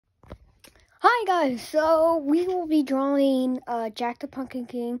Hi guys, so we will be drawing Jack the Pumpkin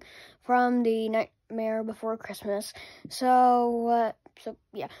King from the Nightmare Before Christmas. So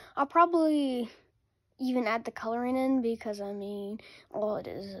yeah, I'll probably even add the coloring in because I mean, all it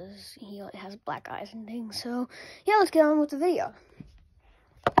is he has black eyes and things. So yeah, let's get on with the video.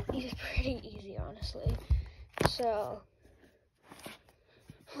 It's pretty easy, honestly. So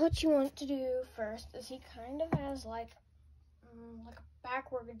what you want to do first is he kind of has like a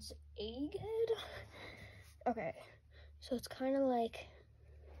backwards egghead. Okay, so it's kind of like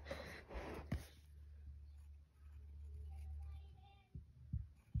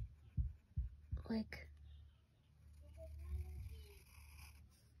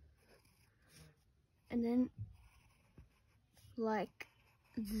and then like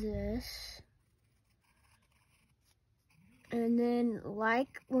this, and then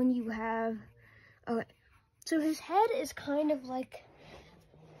like when you have, okay, so his head is kind of like,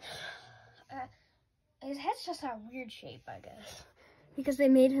 his head's just a weird shape, I guess, because they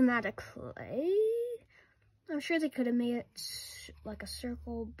made him out of clay. I'm sure they could have made it like a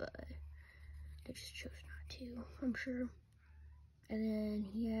circle, but they just chose not to, I'm sure. And then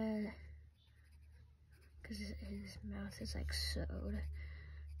he had, because his mouth is like sewed.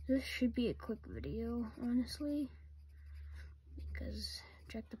 This should be a quick video, honestly, because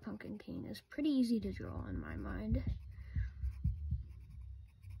Jack the Pumpkin King is pretty easy to draw in my mind.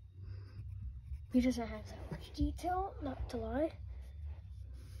 He doesn't have that much detail, not to lie.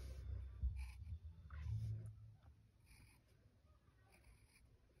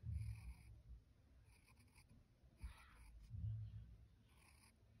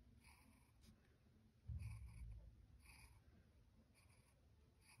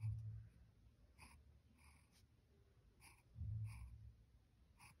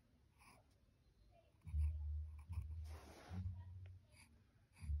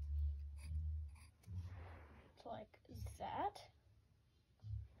 Like that.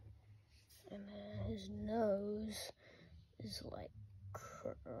 And then his nose is like,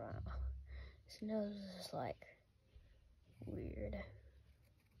 his nose is like weird.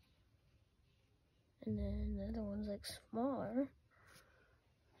 And then the other one's like smaller.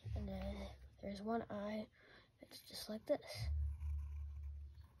 And then there's one eye that's just like this.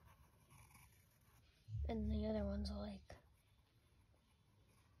 And the other one's like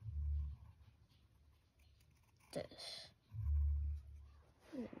this.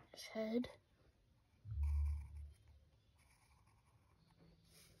 And then his head.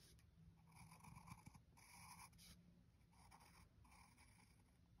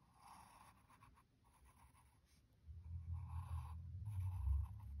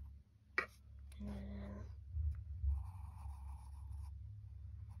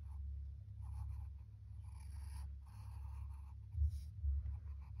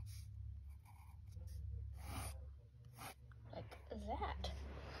 That.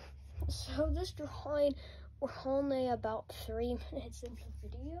 So this drawing, we're only about 3 minutes into the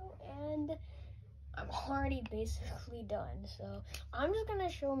video and I'm already basically done. So I'm just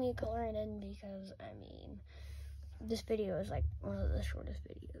gonna show me coloring in because I mean, this video is like one of the shortest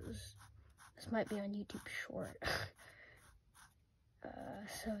videos. This might be on YouTube Short.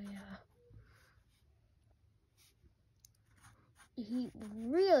 So yeah. He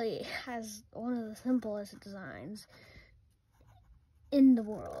really has one of the simplest designs in the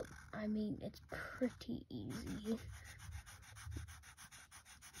world. I mean, it's pretty easy.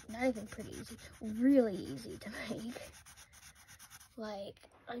 Not even pretty easy, really easy to make. Like,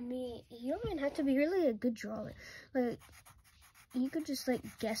 I mean, you don't even have to be really a good drawer. Like, you could just like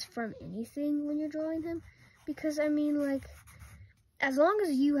guess from anything when you're drawing him. Because I mean, like, as long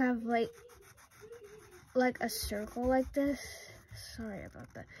as you have like a circle like this. Sorry about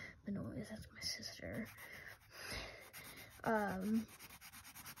the noise, that's my sister.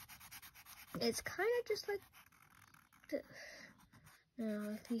 It's kind of just like this. Now,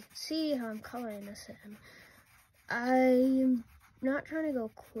 if you can see how I'm coloring this in, I'm not trying to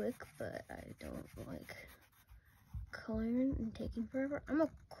go quick, but I don't like coloring and taking forever. I'm a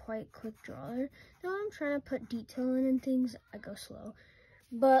quite quick drawer. Now I'm trying to put detail in and things, I go slow.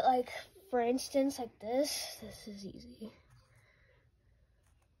 But like, for instance, like this is easy.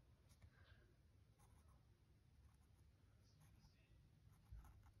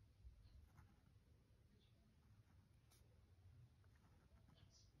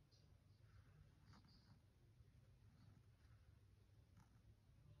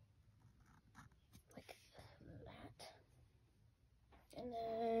 Like that. And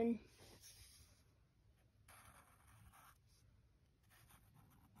then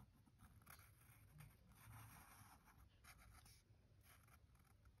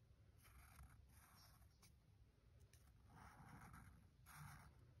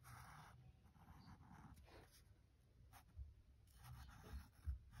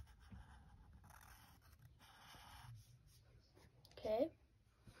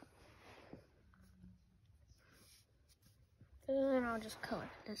just color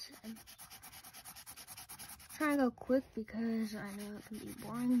this in. Trying to go quick because I know it can be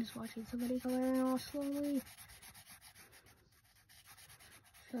boring just watching somebody coloring all slowly.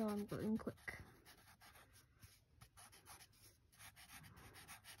 So I'm going quick.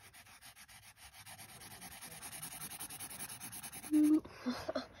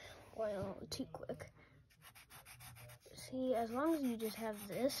 Well, too quick. See, as long as you just have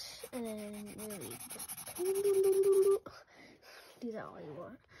this and then really just do that all you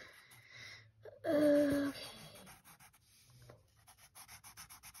want.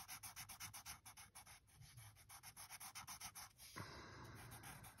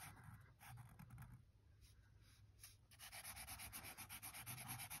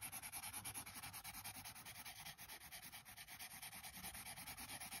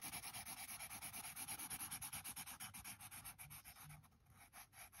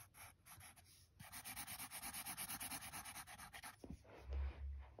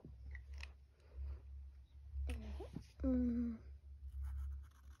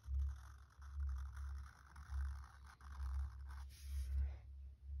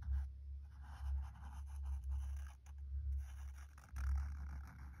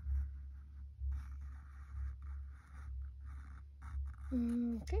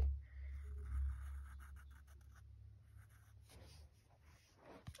 Okay. Okay.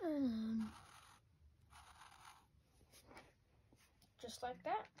 Just like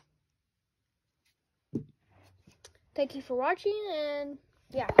that. Thank you for watching, and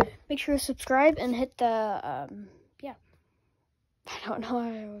yeah, make sure to subscribe and hit the, yeah. I don't know what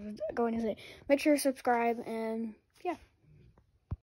I was going to say. Make sure to subscribe, and yeah.